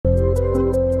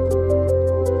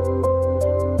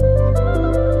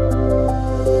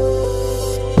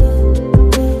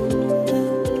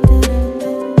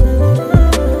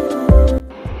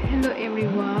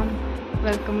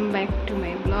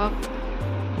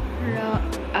र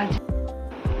आज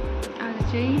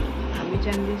चाहिँ हामी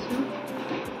जाँदैछौँ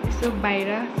यसो बाहिर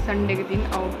सन्डेको दिन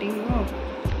आउटिङ हो।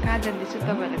 कहाँ जाँदैछु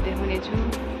तपाईँहरूलाई देखाउनेछु,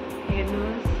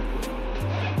 हेर्नुहोस्।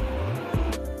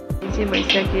 चाहिँ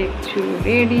भइसकेको छु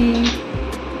रेडी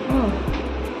हो।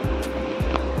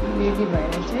 रेडी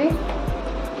भएर चाहिँ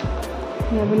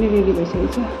यहाँ पनि रेडी भइसकेको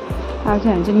छ। अब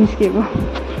चाहिँ हामी चाहिँ निस्केको।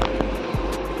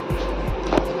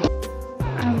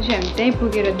 अब चाहिँ हामी त्यहीँ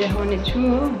पुगेर देखाउने छु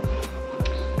हो।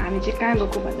 हामी चाहिँ कहाँ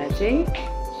गएको भन्दा चाहिँ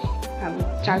अब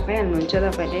चाल पाइहाल्नुहुन्छ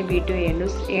तपाईँले। भिडियो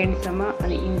हेर्नुहोस् एन्डसम्म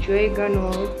अनि इन्जोय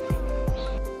गर्नुहोस्।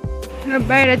 र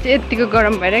बाहिर चाहिँ यत्तिको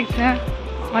गरम भइरहेको छ।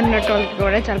 अन्डर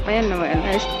टल्केकोबाटै चाल पाइहाल्नु भयो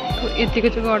होला। यतिको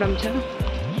चाहिँ गरम छ।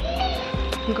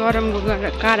 गरमको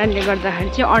कारणले गर्दाखेरि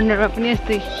चाहिँ अनुहारमा पनि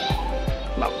यस्तै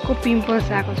भक्कु पिम्पल्स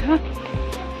आएको छ हो।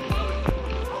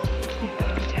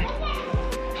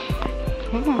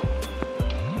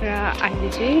 र अहिले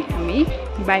चाहिँ हामी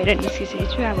बाहिर निस्किसकेको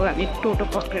छु। अब हामी टोटो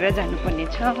पक्रेर जानुपर्ने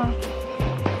छ।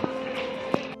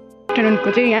 ट्रेनको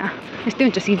चाहिँ यहाँ यस्तै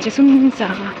हुन्छ, सिट चाहिँ सुन्छ।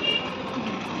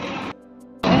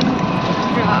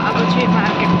 र अब चाहिँ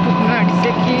मार्केट पुग्नु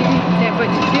आँटिसक्यो।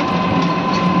 त्यहाँपछि चाहिँ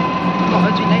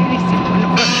भाउजूलाई रिसिभ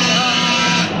गर्नुपर्छ।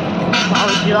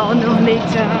 भाउजू आउनु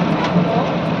हुँदैछ।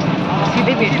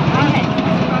 सिधै भेट्नु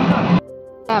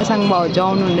सँग भाउजू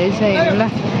आउनु हुँदैछ। हेर्नु ल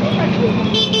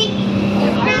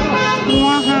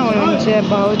उहाँ हुनुहुन्छ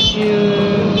भाउजू।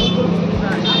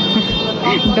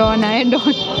 डन आयो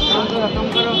डन।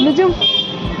 ल जाउँ।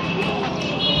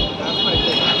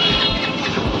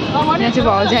 यहाँ चाहिँ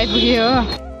भाउजू आइपुग्यो हो।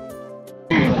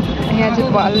 यहाँ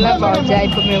चाहिँ बल्ल भाउजू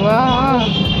आइपुग्नु भयो।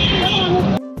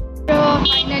 र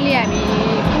फाइनली हामी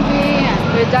पुगे।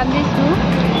 हामी जाँदैछु।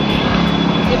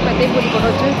 जे कतै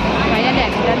बोलिपठाउँछु। फाइनली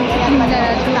हामी जाँदैछु। 3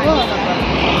 जना छु हो।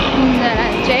 3 जना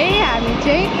चाहिँ हामी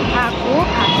चाहिँ आएको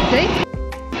चाहिँ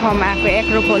ठाउँमा आएको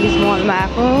एक्रोपोलिस मलमा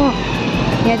आएको।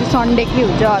 यहाँ चाहिँ सन्डे के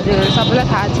हुन्छ हजुरहरू सबैलाई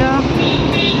थाहा छ।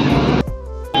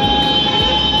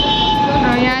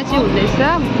 यहाँ चाहिँ हुँदैछ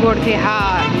गोर्खे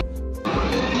हाट।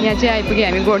 यहाँ चाहिँ आइपुग्यो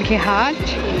हामी गोर्खे हाट।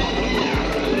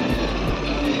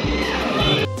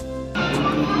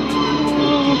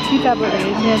 किताबहरू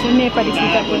रहेछ। यहाँ चाहिँ नेपाली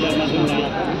किताबहरू।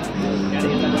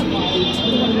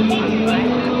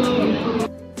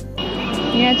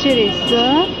 यहाँ चाहिँ रहेछ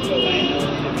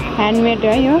ह्यान्डमेड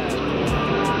है यो।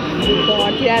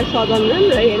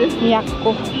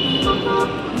 याकको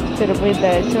त्यसहरू बुझ्दो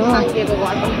रहेछ हो।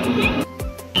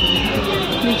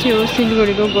 यो चाहिँ हो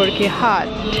सिलगढीको गोर्खे हाट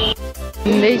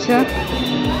हुँदैछ।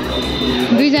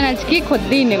 2 जना चाहिँ के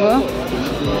खोज्दै हिँडेको।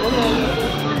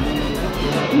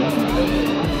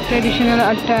 ट्रेडिसनल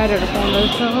अटायरहरू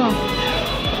पाउँदछ हो।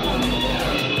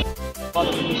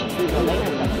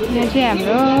 यहाँ चाहिँ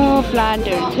हाम्रो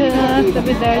प्लान्टहरू छ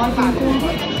सबै दार्जिलिङको।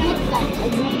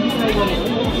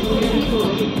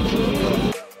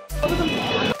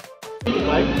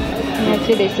 यहाँ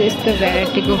चाहिँ रहेछ यस्तो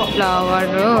भेराइटीको फ्लावर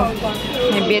हो।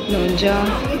 यहाँ बेच्नुहुन्छ।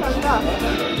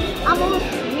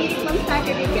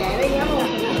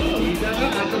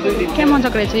 क्या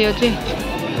मजाको रहेछ यो चाहिँ।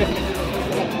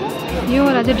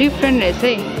 योवाला चाहिँ डिफ्रेन्ट रहेछ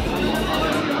है।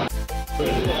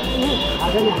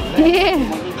 ए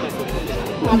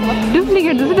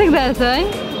डुप्लिकेट जस्तो देख्दो रहेछ है।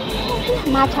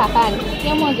 माछा पान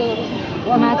क्या मजाको रहेछ।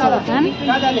 माछा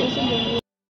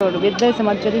पानहरू बेच्दैछ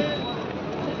मजाले।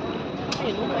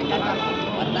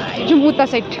 जाउँ उता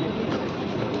साइड।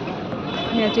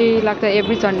 यहाँ चाहिँ लाग्छ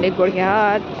एभ्री सन्डे गोर्खे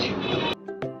हाट।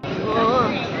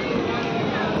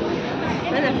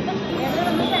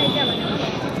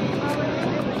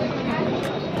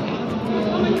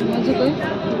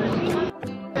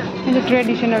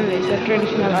 ट्रेडिसनल रहेछ।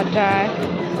 ट्रेडिसनल अचार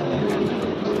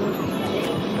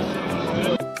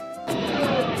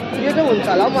यो त हुन्छ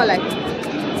होला मलाई।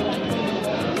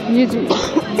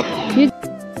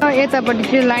 यतापट्टि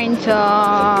चाहिँ लाइन छ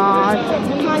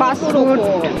फास्ट फुड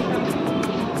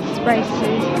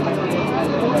स्पाइसेस।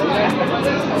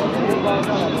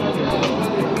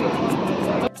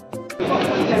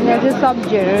 यहाँ चाहिँ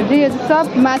सब्जीहरू चाहिँ यो चाहिँ सब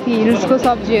माथि हिल्सको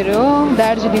सब्जीहरू हो।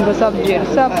 दार्जिलिङको सब्जीहरू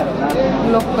सब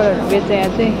लोकलहरू बेच्छ। यहाँ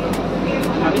चाहिँ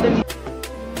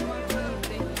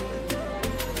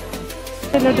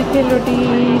सेलरोटी सेलरोटी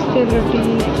सेलरोटी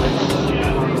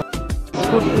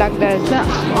फुड लाग्दो रहेछ।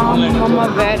 आमामा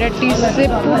भेराइटिज चाहिँ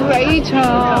पुरै छ।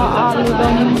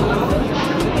 आलुदम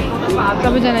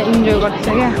सबैजना इन्जोय गर्छ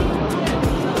क्या।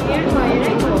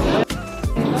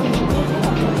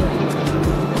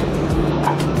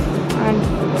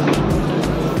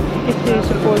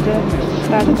 यस्तो पोल्छ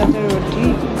ताजा ताजा रोटी।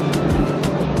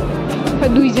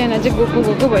 2 जना चाहिँ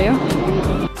गएको भयो।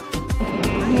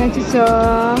 यहाँ चाहिँ छ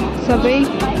सबै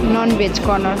नन भेज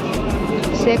कर्नर।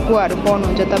 सेकुवाहरू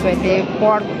पाउनुहुन्छ तपाईँहरूले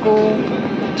पर्कको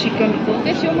चिकनको।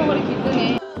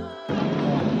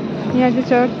 यहाँ चाहिँ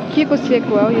छ के को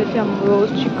सेकुवा हो, यो चाहिँ हाम्रो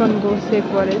चिकनको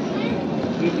सेकुवा रहेछ।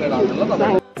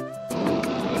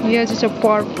 यो चाहिँ छ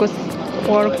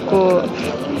पर्कको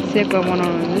सेकुवा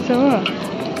बनाउनु हुँदैछ हो।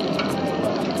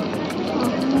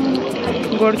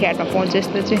 गोर्खे हाटमा पाउँछ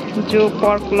यस्तो चाहिँ, जो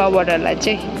पर्क लभरहरूलाई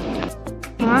चाहिँ।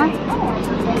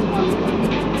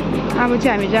 अब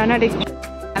चाहिँ हामी जान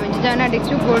आँटेको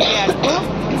छु गोर्खे हाटको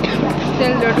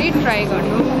सेलरोटी ट्राई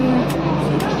गर्नु।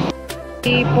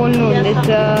 पोल्नु हुँदैछ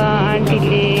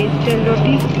आन्टीले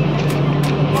सेलरोटी।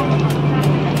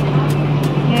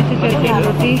 यहाँ चाहिँ छ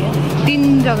सेलरोटी 3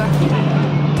 जग्गा।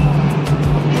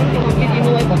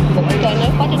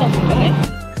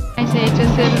 आइसकेको छ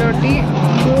सेलरोटी।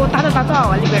 तातो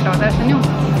हावाले भेटाउँदो रहेछ नि हौ।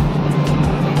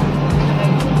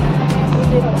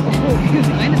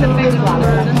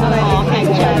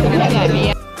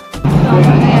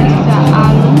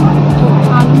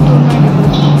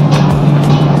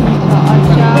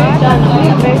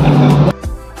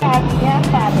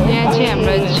 यहाँ चाहिँ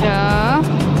हाम्रो छ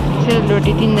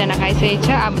सेलरोटी 3 जना खाइसकेको छ।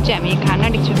 अब चाहिँ हामी खाना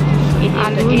आँटेको छौँ।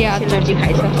 आलु या अचार चाहिँ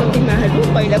खाइसक्छ।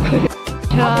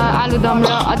 आलुदम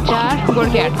र अचार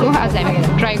गोर्खे हाटको। आज हामी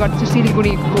ट्राई गर्छौँ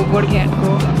सिलिगुडीको गोर्खे हाटको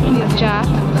अचार।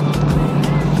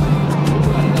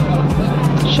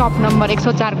 शप नम्बर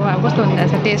 104 को कस्तो हुँदो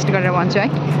रहेछ टेस्ट गरेर भन्छु है।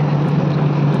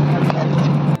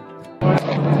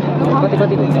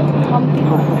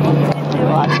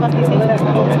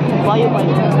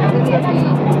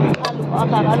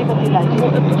 अचार अलिकति लाग्यो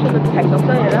खाइसक्छ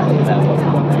हेर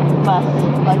बस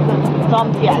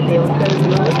चम्ची हाल्यो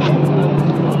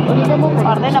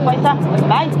पर्दैन पैसा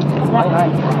भाइ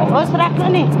होस् राख्नु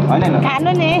नि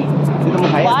खानु नि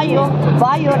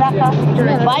भयो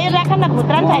राख न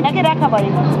खुद्रा छैन कि राख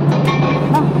भयो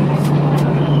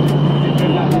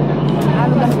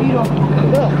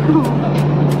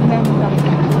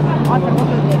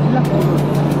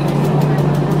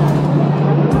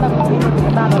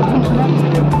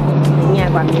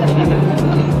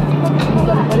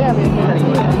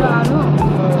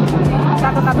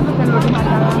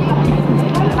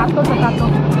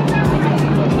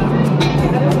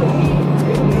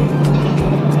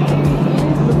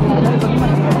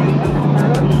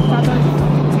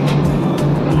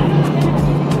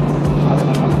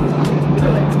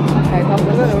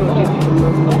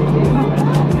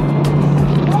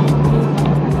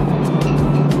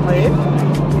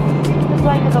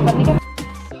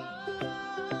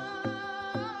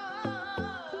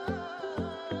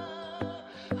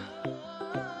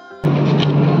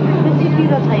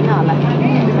छैन होला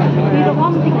पिरो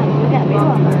कम्ती खानु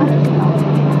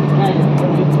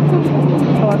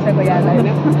वर्षको याद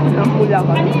आयो पूजा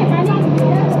गर्नु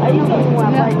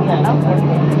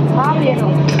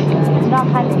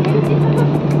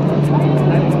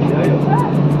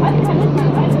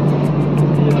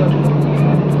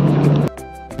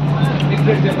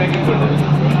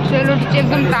सेलरोटी चाहिँ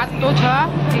एकदम तातो छ,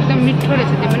 एकदम मिठो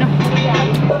रहेछ त्यो पनि।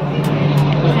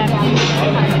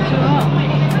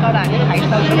 तर हामी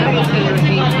खाइसक्दैन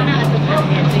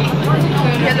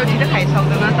सेलरोटी त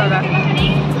खाइसक्दैन तर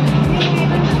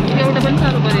एउटा पनि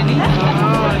साह्रो पऱ्यो नि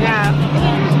यहाँ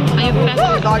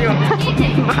डर्यो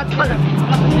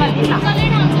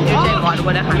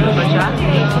घरबाट खानुपर्छ।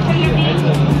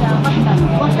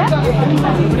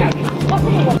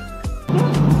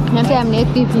 यहाँ चाहिँ हामीले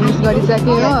यति फिनिस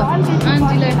गरिसक्यो हो।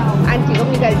 आन्टीको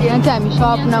मिठाई यहाँ चाहिँ हामी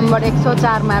सप नम्बर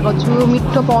 104 मा आएको छु।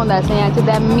 मिठो पाउँदो रहेछ यहाँ चाहिँ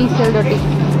दामी सेलरोटी।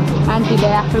 आन्टीले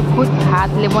आफू खुद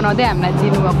हातले बनाउँदै हामीलाई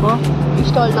दिनुभएको।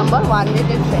 स्टल नम्बर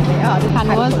 107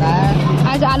 खानुहोस्।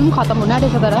 आज आलु पनि खत्तम हुन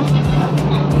आँटेछ तर।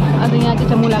 अन्त यहाँ चाहिँ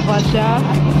छ मुलाको अचार।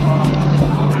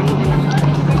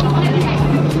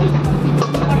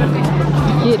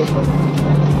 के रे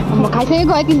म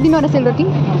खाइसकेको 3-3वटा सेलरोटी।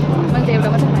 मैले एउटा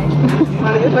मात्रै खाएँ।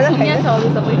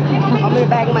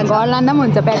 घर लाँदा पनि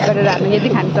हुन्छ प्याक गरेर हामी यदि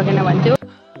खानु सकेन भने चाहिँ।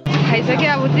 खाइसक्यो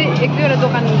अब चाहिँ 1-2वटा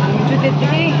दोकान घुम्छु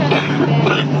त्यतिकै।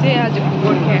 चाहिँ आज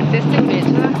गोर्खे त्यस्तै हुनेछ।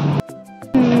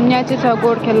 यहाँ चाहिँ छ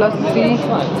गोर्खे लस्सी।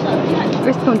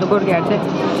 यस्तो हुन्छ गोर्खे हाट चाहिँ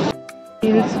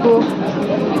हिल्सको।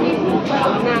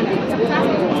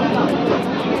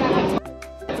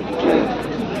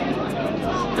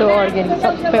 यस्तो अर्ग्यानिक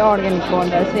सबै अर्ग्यानिक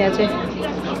पाउँदो रहेछ यहाँ चाहिँ।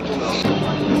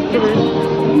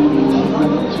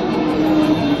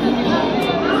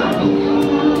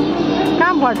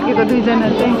 कहाँ भट्केको 2 जना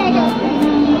चाहिँ।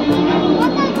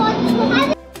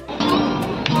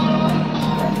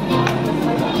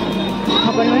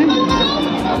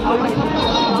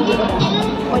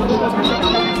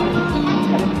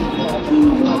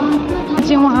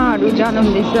 चाहिँ उहाँहरू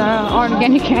जानुहुँदैछ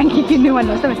अर्ग्यानिक ह्याङ्की किन्नु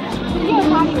भन्नुहोस् त।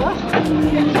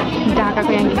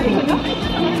 ढाकाको याङ्की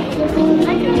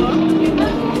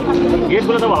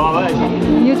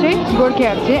यो चाहिँ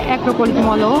गोर्खेहरू चाहिँ एक्रोपोलिस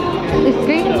मल हो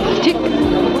यसकै ठिक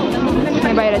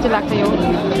बाहिर चाहिँ लाग्छ यो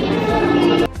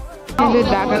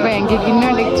ढाकाको याङ्की किन्न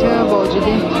देख्छ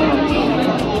भाउजूले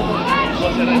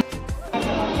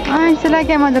यसलाई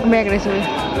क्या मजाको ब्याग रहेछ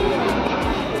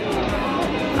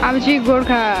अब चाहिँ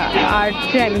गोर्खा हाट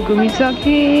चाहिँ हामी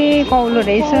घुमिसकेँ कौलो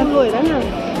रहेछ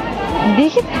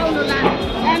देखि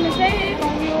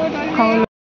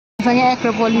कौलोसँगै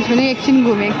एक्रोपोलिस पनि एकछिन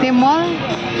घुमेको थिएँ म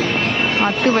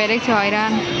हत्तु भइरहेको छ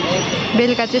हैरान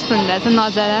बेलुका चाहिँ यस्तो हुँदो रहेछ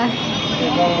नजारा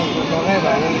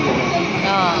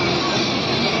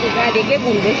गाडीकै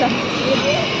घुम्दैछ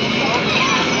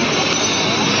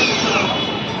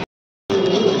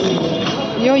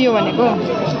यो भनेको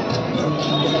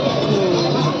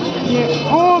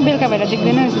बेलुका भएर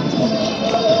देख्दैन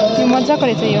यो मजाको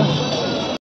रहेछ यो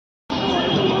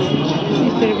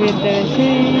यसरी बेच्दो रहेछ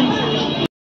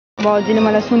भाउजूले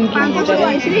मलाई सुन किन्नु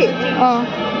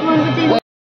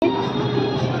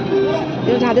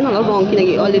यो जाँदैन होला गाउँ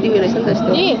किनकि अलरेडी मेरो रहेछ नि त यस्तो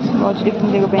भाउजूले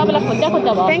किनिदिएको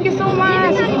थ्याङ्क यू सो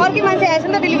मच अर्कै मान्छे आएछ नि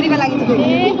त डेलिभरीमा लागि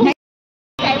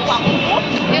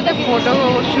यो त फोटो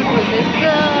सुट हुँदैछ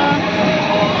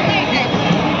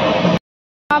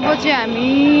अब चाहिँ हामी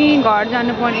घर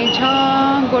जानुपर्ने छ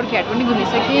गोर्खेहाट पनि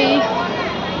घुमिसकेँ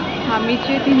हामी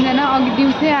चाहिँ 3 जना अघि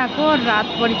दिउँसै आएको रात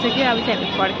परिसक्यो अब चाहिँ हामी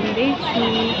फर्किँदैछु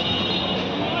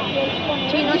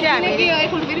चिनो चाहिँ हामी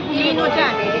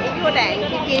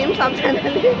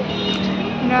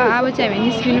र अब चाहिँ हामी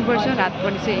निस्किनुपर्छ रात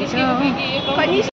परिसकेको छ